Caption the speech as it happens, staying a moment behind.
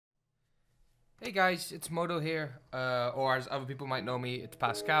Hey guys, it's Moto here, or as other people might know me, it's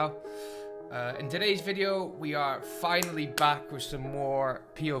Pascal. In today's video, we are finally back with some more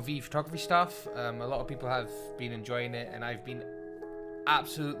POV photography stuff. A lot of people have been enjoying it, and I've been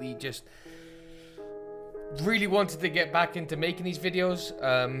absolutely just really wanted to get back into making these videos.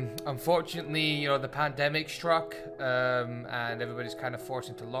 Unfortunately, you know, the pandemic struck, and everybody's kind of forced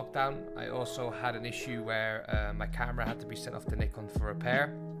into lockdown. I also had an issue where my camera had to be sent off to Nikon for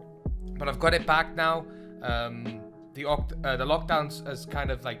repair. But I've got it back now. The lockdowns has kind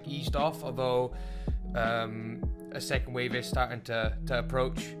of like eased off, although a second wave is starting to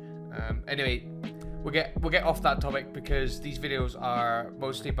approach. Anyway, we'll get off that topic because these videos are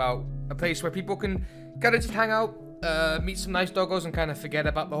mostly about a place where people can kind of just hang out, meet some nice doggos, and kind of forget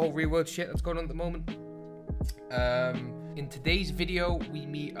about the whole real world shit that's going on at the moment. In today's video, we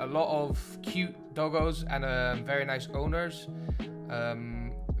meet a lot of cute doggos and very nice owners.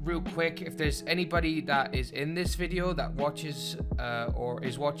 Real quick, if there's anybody that is in this video that watches or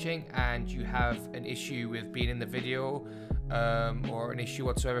is watching and you have an issue with being in the video or an issue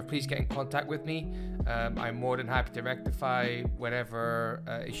whatsoever, please get in contact with me. I'm more than happy to rectify whatever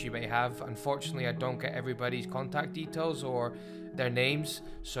issue you may have. Unfortunately, I don't get everybody's contact details or their names,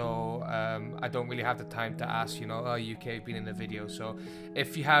 so I don't really have the time to ask, you know, oh, you okay, been in the video. So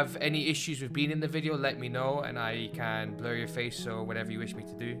if you have any issues with being in the video, let me know and I can blur your face or whatever you wish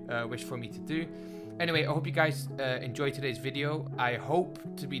for me to do. Anyway, I hope you guys enjoy today's video. I hope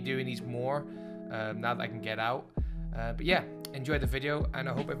to be doing these more now that I can get out. But yeah, enjoy the video and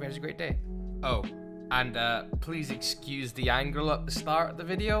I hope everyone has a great day. Oh, and please excuse the angle at the start of the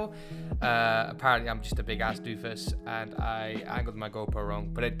video. Apparently I'm just a big ass doofus and I angled my GoPro wrong,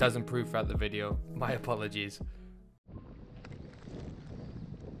 but it does improve throughout the video. My apologies.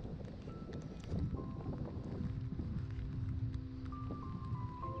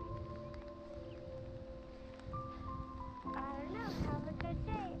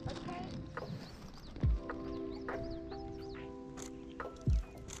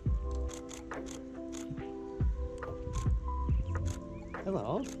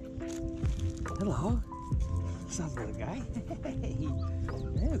 Hello. Hello. What's up, little guy? Hey.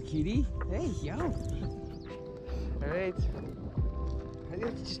 Hello, cutie. Hey, yo. Alright. I think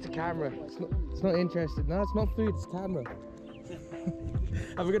it's just a camera. It's not interested. No, it's not food, it's camera.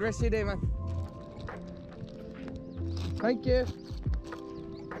 Have a good rest of your day, man. Thank you.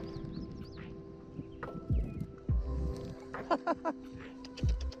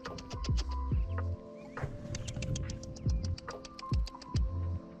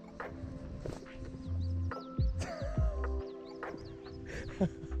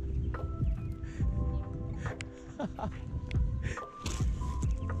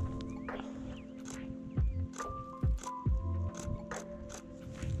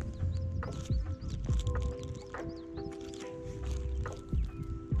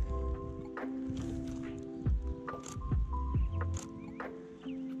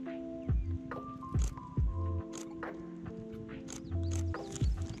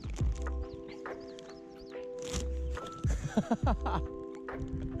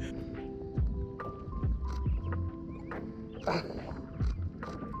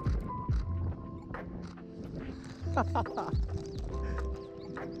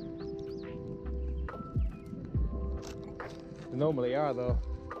 They normally are, though.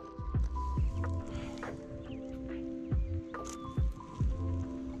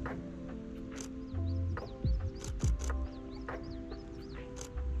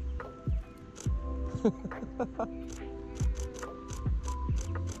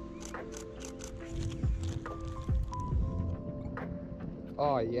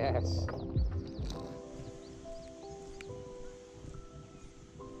 Oh, yes.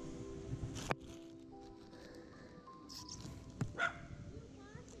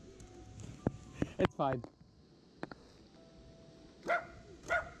 It's fine.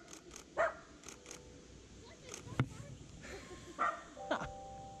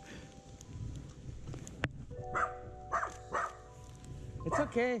 It's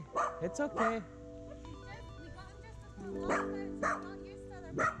okay. It's okay.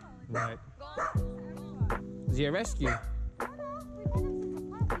 Right. Is he a rescue?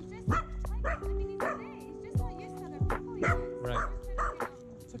 Right.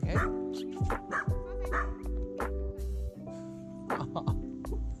 It's okay.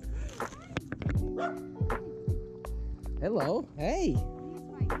 Hello. Hey.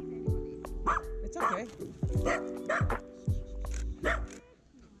 It's okay.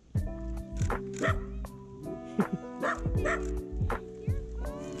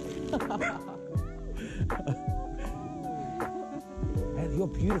 Man, you're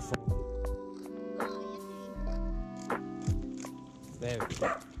beautiful. There we go.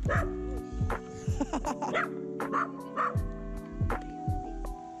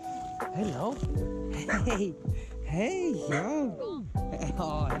 Hello. Hey. Hey, yo.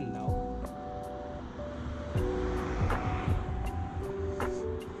 Oh, hello.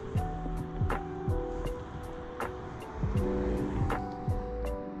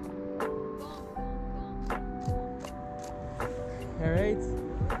 All right.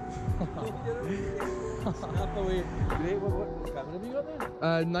 Snap away. Great. What camera have you got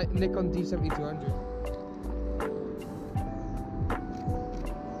there? Nikon D7200.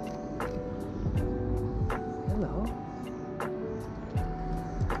 Hello.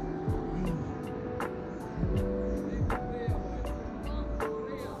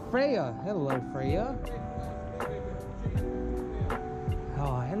 Freya. Hello, Freya.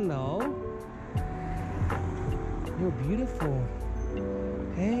 Oh, hello. You're beautiful.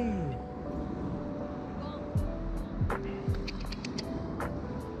 Hey.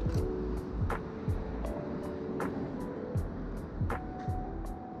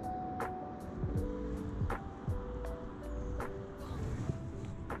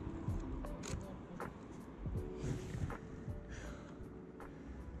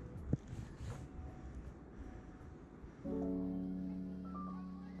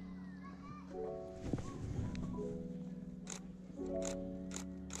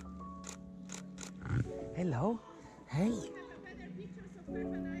 Hello. Hey.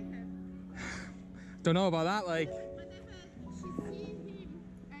 Don't know about that, like. Whenever she's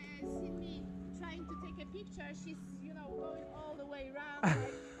seen me trying to take a picture, she's, you know, going all the way around.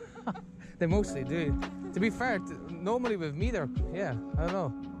 Like... They mostly do. To be fair, normally with me, they're, yeah, I don't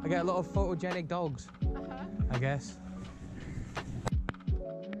know. I get a lot of photogenic dogs, I guess.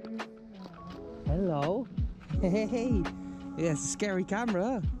 Hello. Hey. Yeah, it's a scary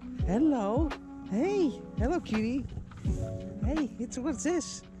camera. Hello. Hey. Hello, cutie. Hey, what's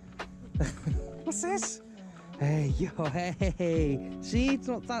this? What's this? Hey, yo, hey. See, it's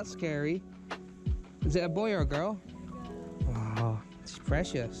not that scary. Is it a boy or a girl? Oh, it's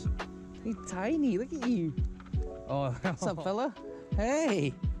precious. He's tiny, look at you. Oh, what's up, fella?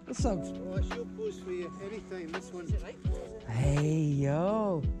 Hey, what's up? Oh, she'll pose for you anytime. This one. Hey,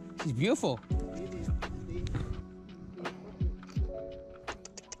 yo. She's beautiful.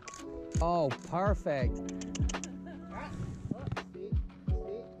 Oh, perfect.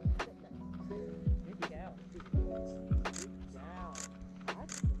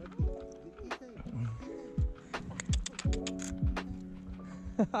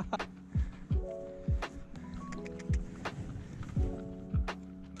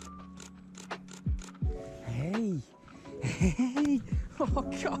 Hey, hey, oh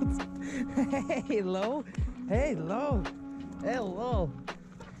God, hey, hello, hello, hello,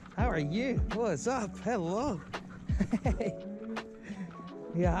 how are you, what's up, hello, hey,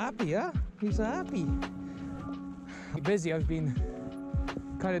 you happy, huh, you so happy? I'm busy, I've been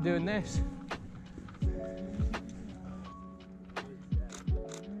kind of doing this.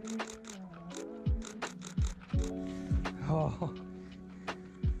 Oh,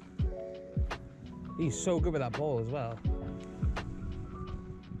 he's so good with that ball as well.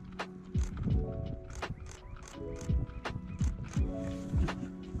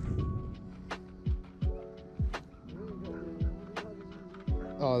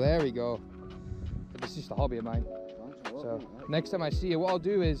 Oh, there we go. It's just a hobby of mine. So next time I see you, what I'll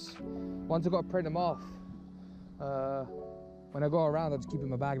do is, once I've got to print them off, when I go around, I'll just keep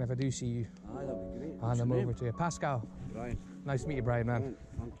them in my bag, and if I do see you, Aye, that'd be great. hand them over to you. Pascal. Brian. Nice to meet you, Brian, man.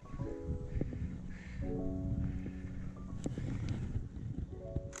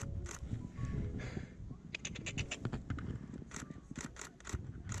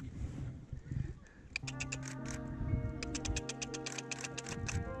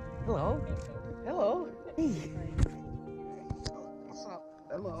 Hello, hello, hey. What's up,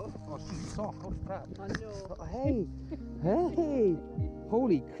 hello? Oh, she's soft, holy crap. I know. Oh, hey, hey,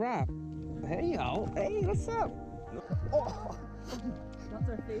 holy crap. Hey, y'all, hey, what's up? Oh. That's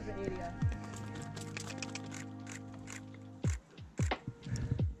our favourite area.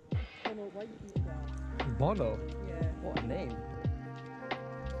 Bono White Beach. Bono? Yeah. What a name.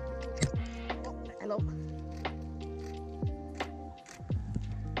 Oh, hello.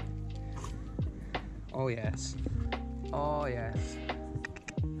 Oh yes. Oh yes.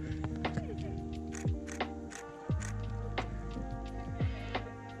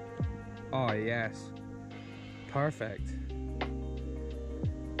 Oh yes. Perfect.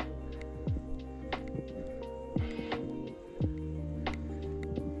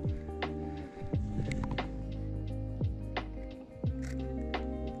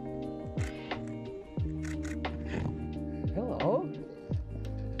 Hello.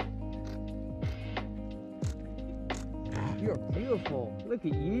 beautiful. Look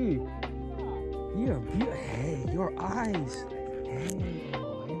at you. You're beautiful. Hey, your eyes. Hey,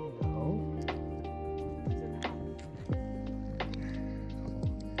 oh, hello.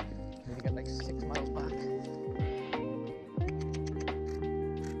 Need to get like 6 miles back.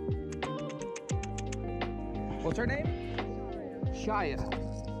 What's her name? Shia.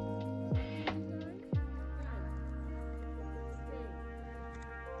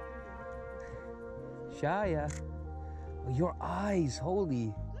 Shia. Oh, your eyes,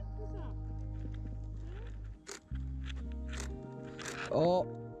 holy. Oh,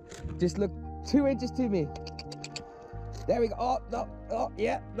 just look 2 inches to me. There we go. Oh, no. Oh,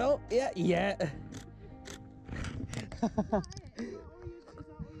 yeah. No. Yeah. Yeah.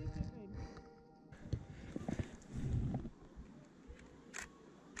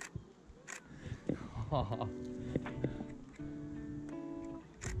 Oh.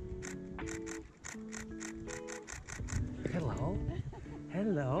 Hello.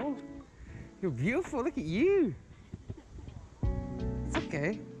 Hello. You're beautiful. Look at you. It's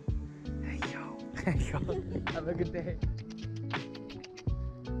okay. Hey, yo. Hey, yo. Have a good day.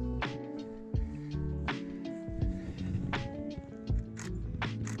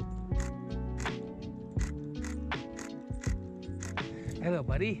 Hello,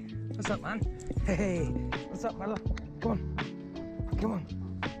 buddy. What's up, man? Hey, what's up, brother? Come on. Come on.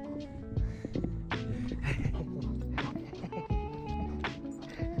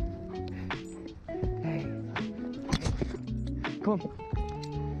 Hey. Come on.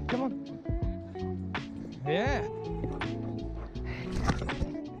 Come on. Yeah.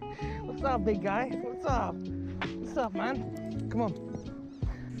 What's up, big guy? What's up? What's up, man? Come on.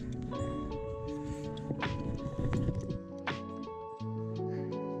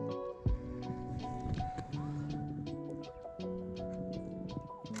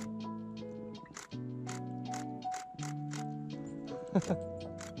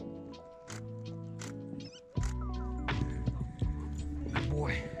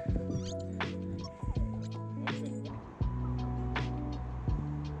 Boy.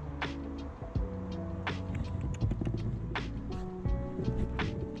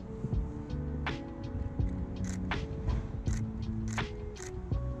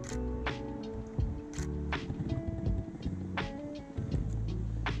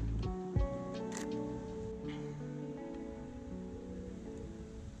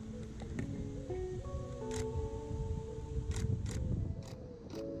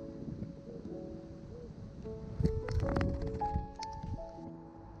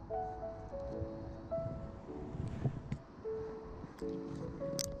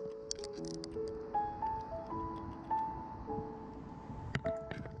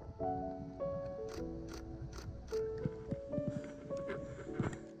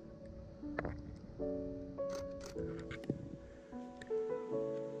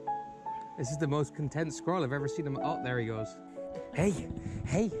 This is the most content squirrel I've ever seen him. Oh, there he goes. Hey,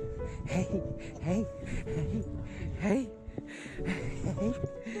 hey, hey, hey, hey, hey, hey,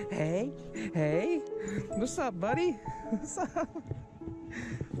 hey, hey. What's up, buddy? What's up?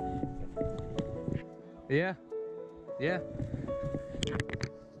 Yeah, yeah.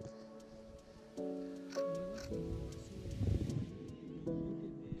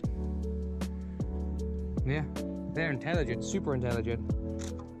 Yeah, they're intelligent, super intelligent.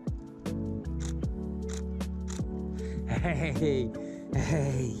 Hey,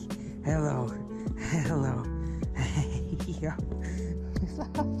 hey, hello, hello, hey, yo. What's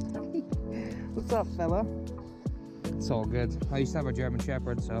up? What's up, fella? It's all good. I used to have a German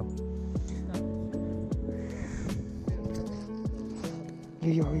Shepherd, so.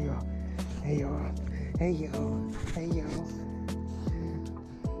 Hey, yo, yo, hey, yo, hey, yo, hey, yo.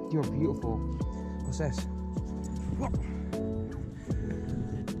 You're beautiful. What's this? Whoa.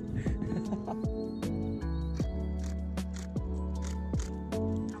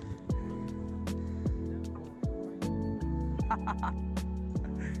 Ha ha ha.